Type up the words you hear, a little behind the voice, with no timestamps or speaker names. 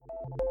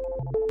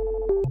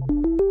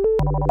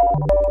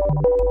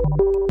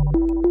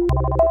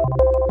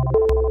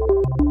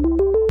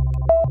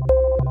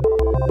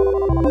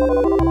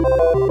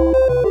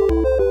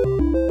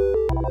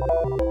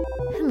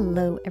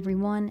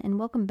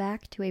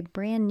a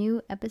brand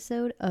new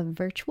episode of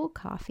Virtual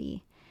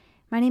Coffee.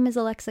 My name is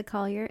Alexa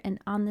Collier, and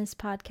on this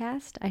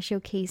podcast, I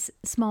showcase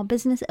small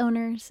business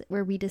owners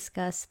where we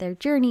discuss their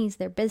journeys,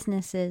 their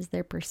businesses,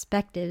 their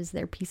perspectives,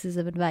 their pieces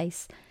of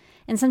advice.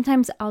 And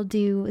sometimes I'll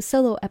do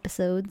solo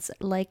episodes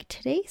like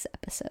today's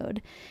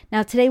episode.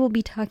 Now, today we'll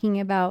be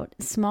talking about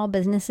small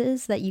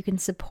businesses that you can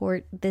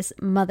support this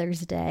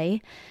Mother's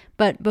Day.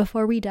 But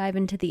before we dive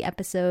into the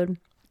episode,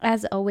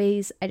 as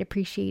always, I'd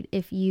appreciate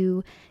if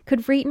you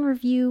could rate and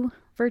review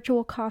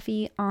Virtual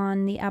Coffee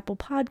on the Apple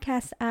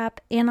Podcasts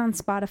app and on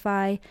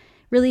Spotify.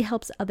 Really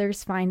helps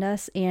others find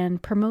us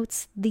and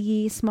promotes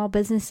the small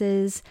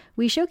businesses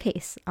we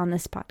showcase on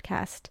this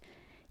podcast.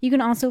 You can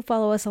also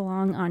follow us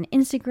along on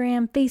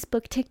Instagram,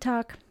 Facebook,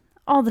 TikTok,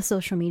 all the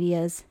social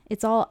medias.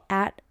 It's all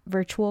at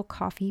Virtual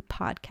Coffee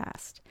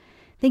Podcast.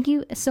 Thank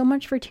you so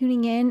much for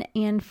tuning in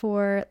and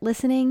for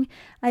listening.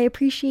 I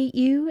appreciate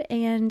you,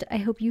 and I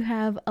hope you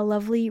have a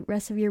lovely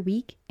rest of your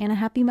week and a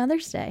happy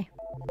Mother's Day.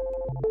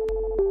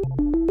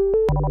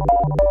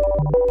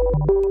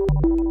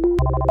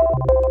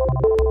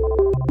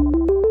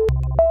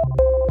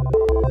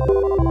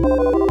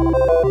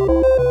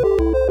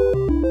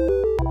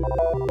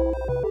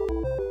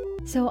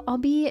 So I'll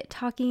be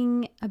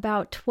talking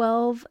about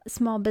 12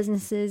 small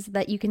businesses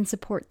that you can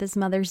support this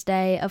Mother's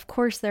Day. Of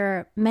course, there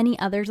are many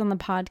others on the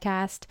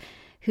podcast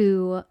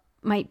who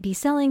might be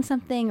selling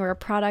something or a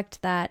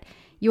product that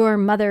your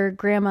mother,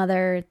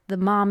 grandmother, the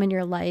mom in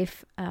your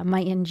life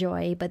might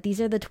enjoy. But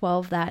these are the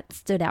 12 that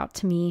stood out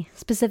to me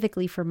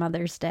specifically for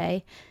Mother's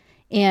Day.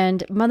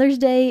 And Mother's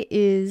Day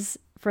is,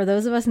 for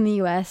those of us in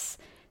the US,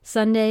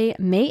 Sunday,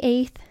 May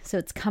 8th, so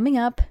it's coming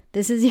up.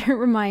 This is your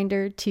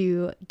reminder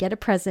to get a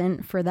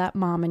present for that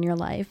mom in your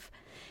life.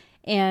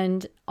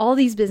 And all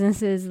these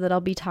businesses that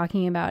I'll be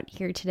talking about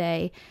here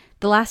today,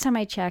 the last time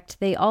I checked,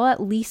 they all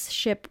at least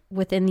ship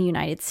within the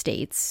United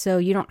States. So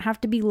you don't have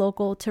to be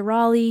local to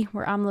Raleigh,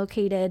 where I'm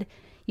located.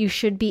 You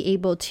should be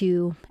able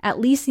to, at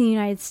least in the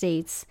United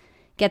States,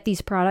 get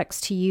these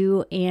products to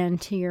you and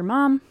to your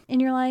mom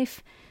in your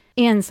life.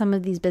 And some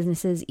of these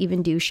businesses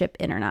even do ship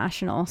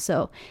international,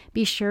 so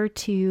be sure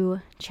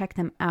to check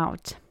them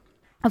out.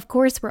 Of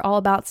course, we're all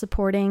about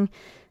supporting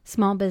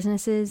small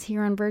businesses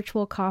here on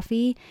Virtual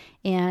Coffee,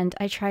 and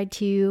I tried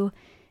to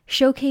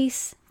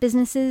showcase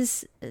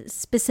businesses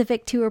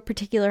specific to a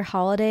particular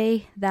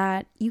holiday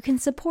that you can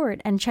support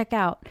and check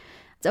out.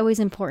 It's always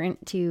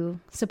important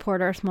to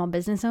support our small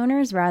business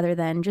owners rather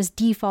than just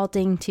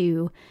defaulting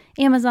to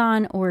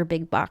Amazon or a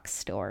big box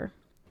store.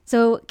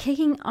 So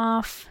kicking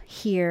off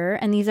here,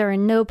 and these are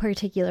in no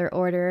particular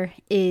order,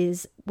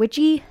 is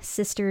Witchy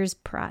Sisters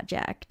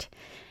Project.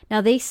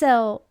 Now they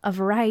sell a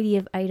variety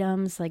of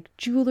items like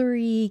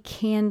jewelry,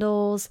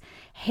 candles,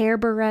 hair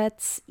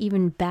barrettes,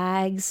 even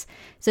bags.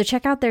 So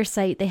check out their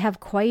site. They have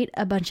quite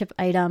a bunch of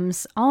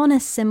items, all in a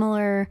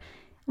similar,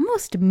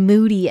 almost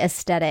moody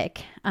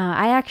aesthetic.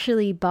 I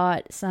actually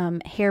bought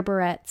some hair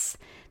barrettes.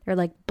 They're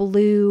like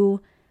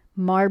blue,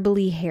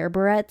 marbly hair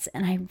barrettes,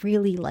 and I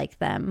really like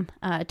them.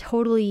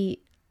 Totally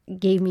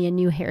gave me a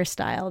new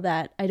hairstyle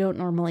that I don't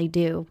normally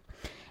do.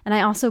 And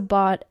I also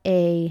bought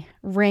a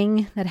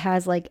ring that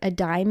has like a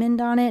diamond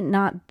on it,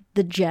 not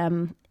the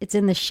gem. It's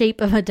in the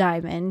shape of a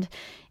diamond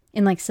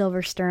in like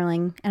silver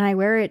sterling, and I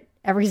wear it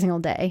every single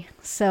day.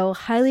 So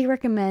highly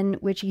recommend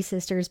Witchy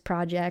Sisters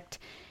Project.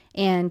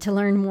 And to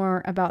learn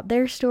more about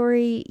their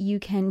story, you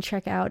can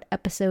check out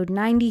episode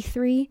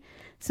 93.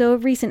 So a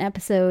recent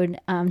episode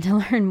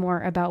to learn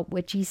more about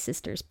Witchy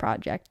Sisters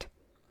Project.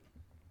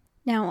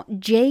 Now,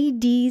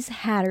 JD's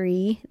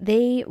Hattery,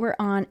 they were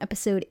on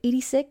episode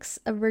 86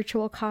 of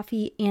Virtual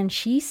Coffee, and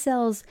she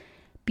sells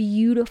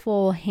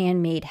beautiful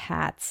handmade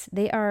hats.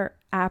 They are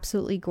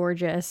absolutely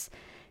gorgeous.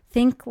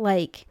 Think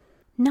like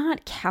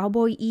not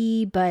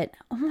cowboy-y, but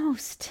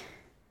almost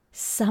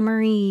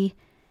summery,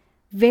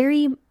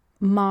 very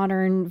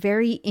modern,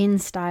 very in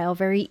style,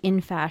 very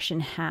in fashion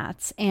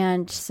hats.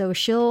 And so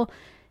she'll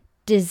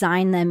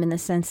design them in the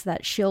sense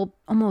that she'll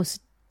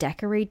almost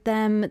decorate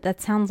them.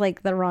 That sounds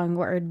like the wrong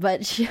word,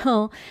 but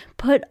she'll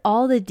put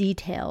all the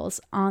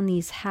details on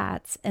these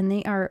hats, and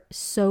they are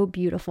so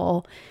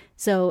beautiful.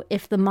 So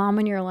if the mom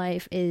in your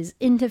life is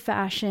into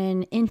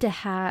fashion, into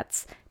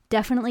hats,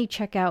 definitely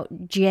check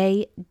out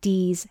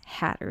JD's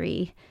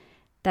Hattery.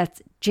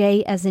 That's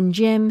J as in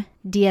Jim,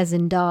 D as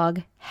in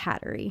dog,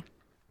 Hattery.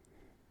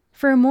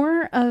 For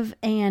more of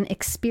an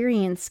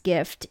experience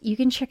gift, you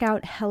can check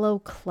out Hello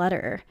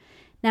Clutter.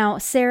 Now,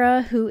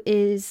 Sarah, who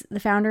is the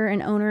founder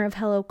and owner of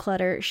Hello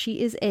Clutter,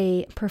 she is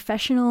a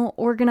professional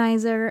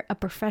organizer, a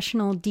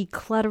professional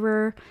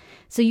declutterer.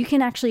 So you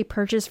can actually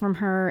purchase from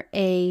her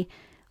a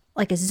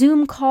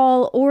Zoom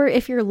call, or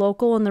if you're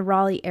local in the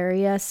Raleigh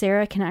area,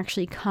 Sarah can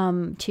actually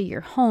come to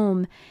your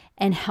home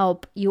and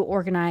help you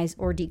organize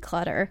or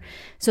declutter.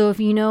 So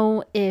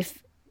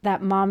if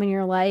that mom in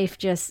your life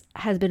just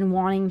has been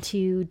wanting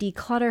to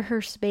declutter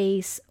her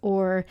space,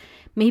 or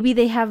maybe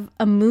they have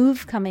a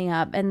move coming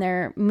up and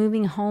they're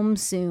moving home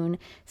soon,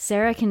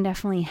 Sarah can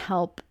definitely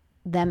help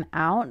them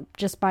out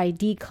just by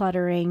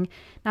decluttering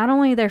not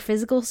only their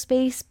physical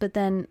space, but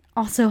then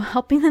also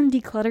helping them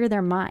declutter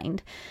their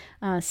mind.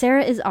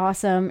 Sarah is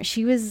awesome.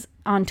 She was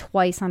on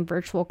twice on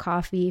Virtual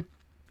Coffee,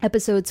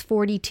 episodes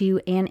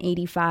 42 and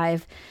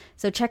 85.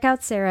 So check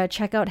out Sarah,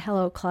 check out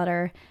Hello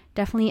Clutter.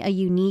 Definitely a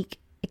unique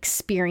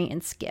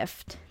experience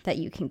gift that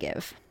you can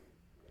give.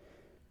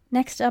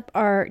 Next up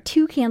are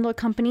two candle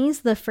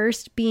companies, the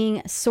first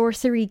being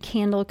Sorcery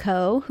Candle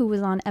Co., who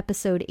was on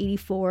episode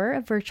 84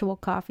 of Virtual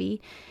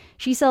Coffee.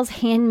 She sells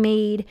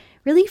handmade,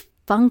 really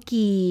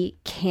funky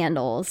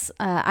candles.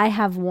 I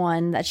have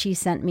one that she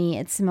sent me.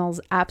 It smells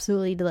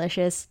absolutely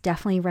delicious.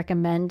 Definitely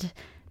recommend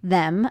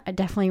them. I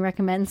definitely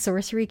recommend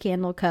Sorcery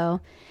Candle Co.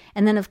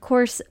 And then, of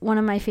course, one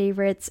of my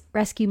favorites,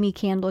 Rescue Me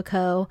Candle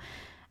Co.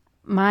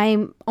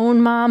 My own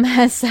mom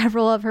has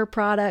several of her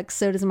products.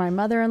 So does my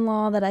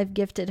mother-in-law that I've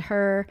gifted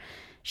her.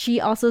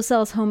 She also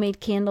sells homemade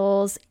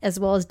candles as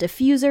well as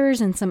diffusers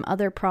and some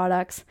other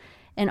products.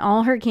 And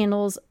all her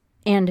candles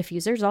and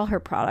diffusers, all her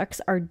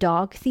products are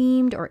dog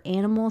themed or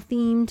animal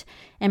themed.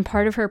 And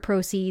part of her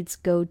proceeds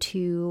go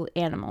to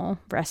animal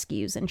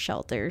rescues and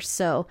shelters.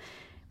 So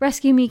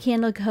Rescue Me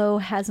Candle Co.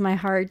 has my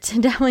heart.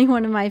 Definitely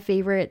one of my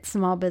favorite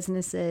small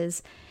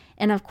businesses.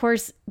 And of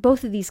course,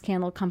 both of these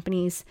candle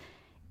companies,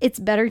 it's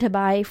better to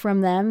buy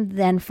from them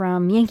than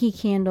from Yankee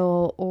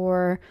Candle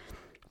or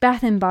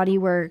Bath and Body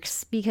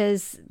Works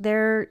because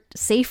they're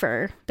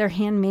safer. They're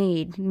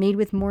handmade, made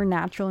with more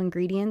natural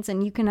ingredients,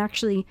 and you can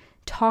actually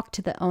talk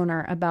to the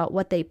owner about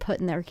what they put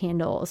in their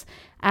candles,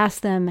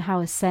 ask them how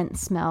a scent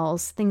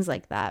smells, things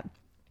like that.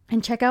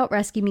 And check out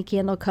Rescue Me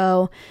Candle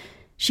Co.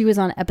 She was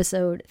on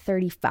episode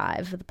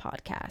 35 of the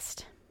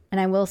podcast. And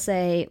I will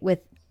say with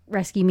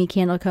Rescue Me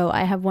Candle Co.,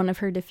 I have one of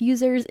her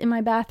diffusers in my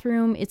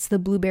bathroom. It's the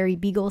Blueberry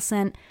Beagle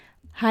scent.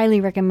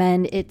 Highly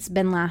recommend. It's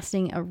been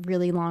lasting a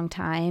really long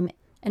time.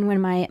 And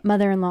when my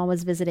mother-in-law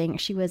was visiting,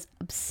 she was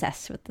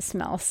obsessed with the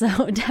smell. So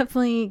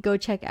definitely go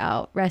check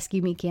out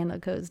Rescue Me Candle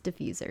Co.'s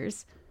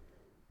diffusers.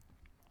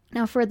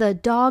 Now for the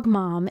dog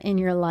mom in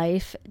your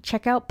life,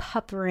 check out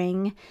Pup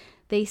Ring.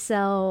 They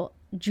sell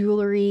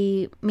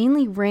jewelry,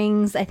 mainly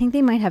rings. I think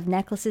they might have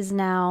necklaces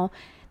now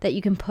that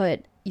you can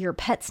put your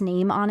pet's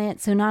name on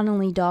it. So not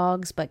only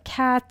dogs, but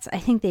cats. I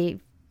think they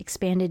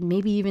expanded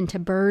maybe even to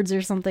birds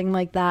or something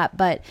like that.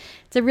 But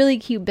it's a really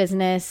cute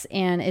business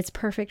and it's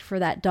perfect for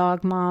that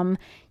dog mom.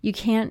 You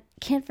can't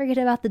forget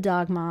about the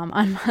dog mom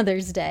on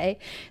Mother's Day.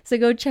 So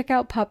go check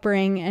out Pup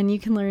Ring and you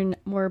can learn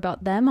more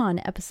about them on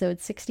episode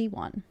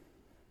 61.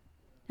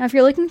 Now, if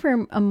you're looking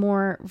for a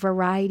more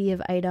variety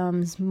of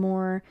items,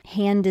 more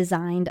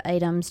hand-designed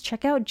items,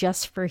 check out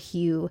Just for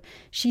Hue.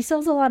 She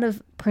sells a lot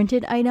of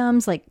printed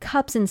items like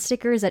cups and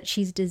stickers that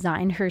she's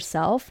designed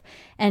herself,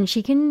 and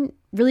she can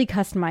really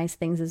customize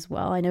things as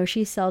well. I know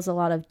she sells a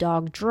lot of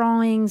dog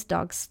drawings,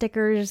 dog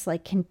stickers,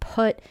 like can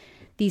put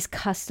these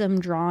custom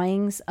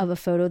drawings of a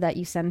photo that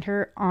you send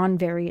her on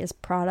various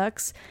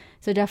products.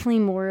 So definitely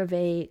more of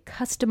a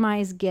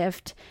customized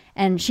gift.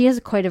 And she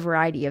has quite a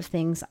variety of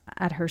things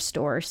at her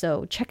store.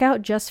 So check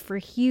out Just for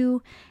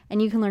Hue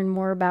and you can learn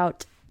more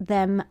about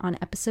them on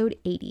episode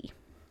 80.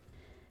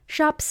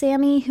 Shop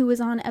Sammy, who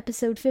was on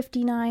episode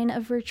 59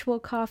 of Virtual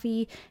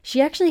Coffee,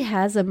 she actually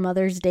has a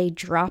Mother's Day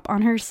drop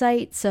on her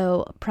site.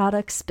 So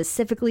products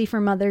specifically for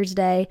Mother's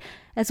Day,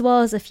 as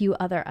well as a few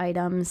other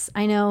items.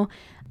 I know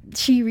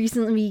she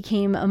recently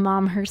became a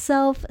mom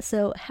herself,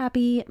 so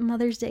happy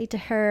Mother's Day to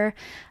her.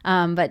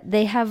 But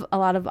they have a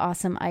lot of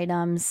awesome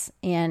items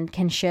and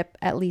can ship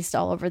at least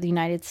all over the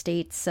United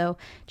States. So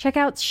check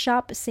out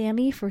Shop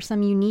Sammy for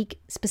some unique,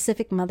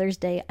 specific Mother's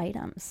Day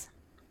items.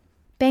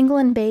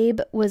 Bangle &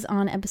 Babe was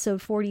on episode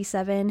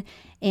 47,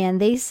 and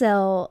they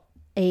sell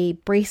a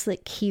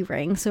bracelet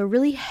keyring. So a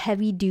really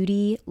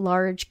heavy-duty,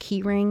 large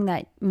keyring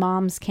that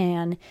moms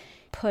can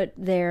put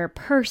their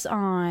purse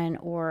on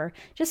or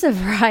just a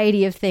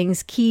variety of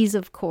things, keys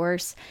of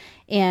course.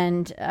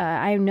 And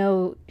I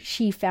know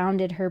she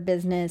founded her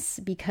business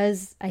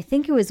because I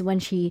think it was when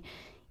she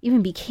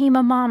even became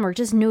a mom or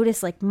just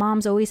noticed like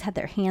moms always had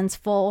their hands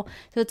full.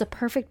 So it's a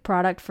perfect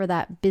product for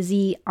that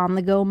busy on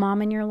the go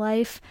mom in your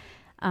life.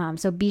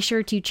 So be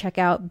sure to check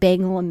out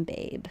Bangle &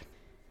 Babe.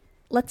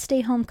 Let's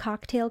Stay Home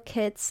Cocktail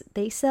Kits.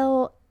 They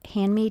sell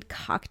handmade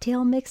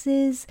cocktail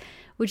mixes,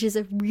 which is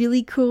a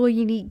really cool,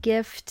 unique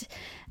gift,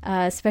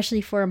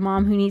 especially for a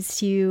mom who needs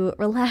to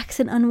relax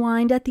and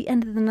unwind at the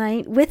end of the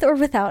night with or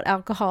without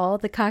alcohol.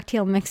 The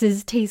cocktail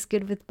mixes taste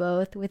good with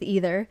both, with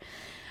either.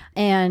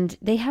 And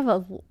they have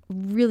a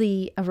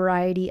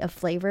variety of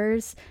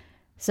flavors.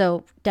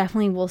 So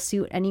definitely will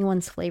suit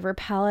anyone's flavor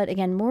palette.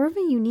 Again, more of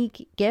a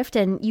unique gift.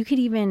 And you could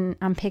even,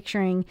 I'm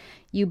picturing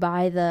you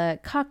buy the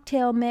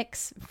cocktail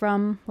mix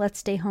from Let's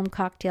Stay Home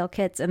Cocktail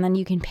Kits, and then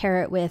you can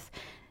pair it with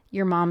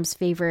your mom's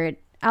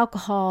favorite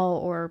alcohol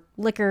or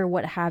liquor,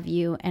 what have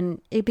you,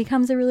 and it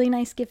becomes a really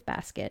nice gift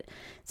basket.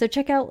 So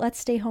check out Let's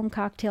Stay Home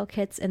Cocktail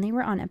Kits, and they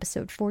were on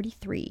episode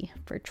 43,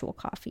 Virtual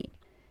Coffee.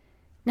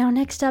 Now,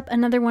 next up,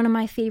 another one of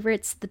my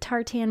favorites, the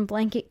Tartan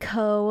Blanket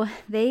Co.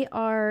 They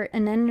are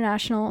an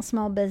international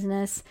small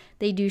business.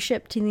 They do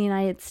ship to the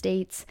United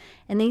States,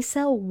 and they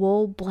sell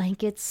wool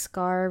blankets,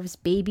 scarves,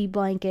 baby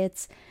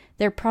blankets.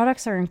 Their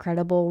products are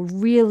incredible,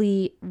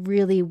 really,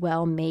 really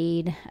well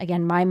made.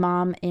 Again, my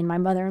mom and my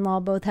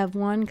mother-in-law both have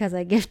one because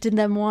I gifted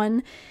them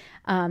one.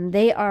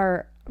 They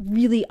are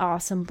really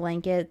awesome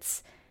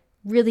blankets,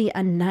 really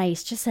a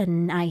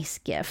nice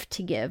gift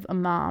to give a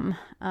mom.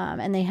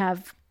 And they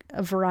have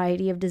a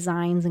variety of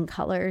designs and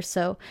colors.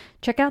 So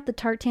check out the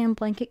Tartan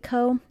Blanket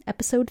Co.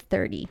 episode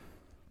 30.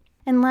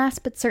 And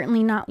last but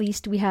certainly not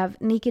least, we have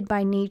Naked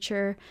by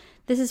Nature.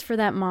 This is for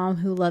that mom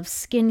who loves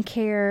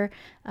skincare.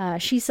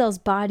 She sells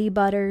body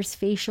butters,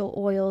 facial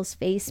oils,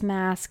 face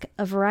mask,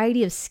 a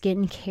variety of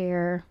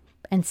skincare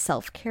and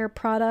self-care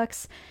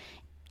products.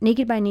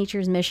 Naked by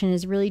Nature's mission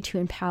is really to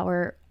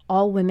empower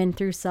all women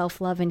through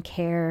self-love and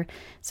care.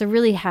 So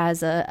really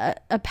has a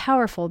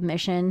powerful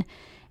mission.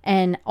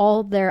 And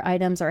all their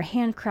items are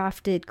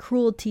handcrafted,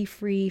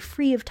 cruelty-free,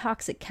 free of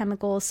toxic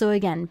chemicals. So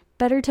again,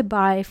 better to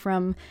buy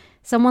from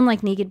someone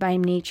like Naked by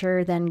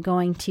Nature than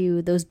going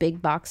to those big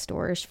box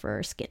stores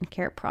for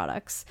skincare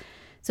products.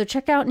 So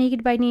check out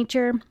Naked by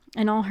Nature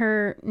and all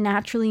her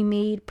naturally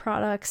made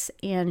products.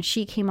 And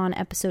she came on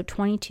episode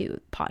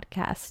 22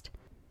 podcast.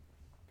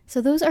 So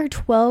those are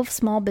 12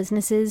 small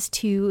businesses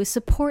to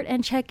support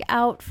and check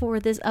out for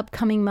this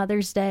upcoming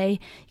Mother's Day.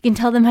 You can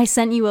tell them I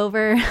sent you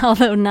over,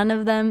 although none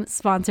of them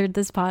sponsored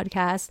this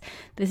podcast.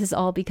 This is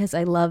all because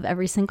I love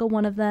every single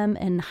one of them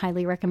and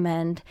highly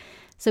recommend.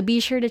 So be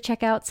sure to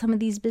check out some of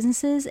these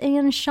businesses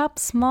and shop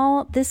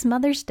small this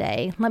Mother's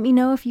Day. Let me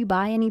know if you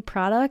buy any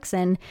products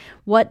and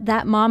what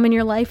that mom in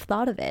your life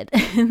thought of it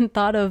and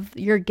thought of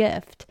your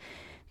gift.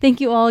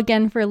 Thank you all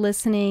again for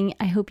listening.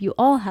 I hope you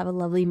all have a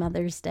lovely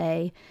Mother's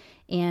Day.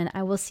 And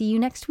I will see you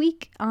next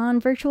week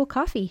on Virtual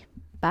Coffee.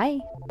 Bye.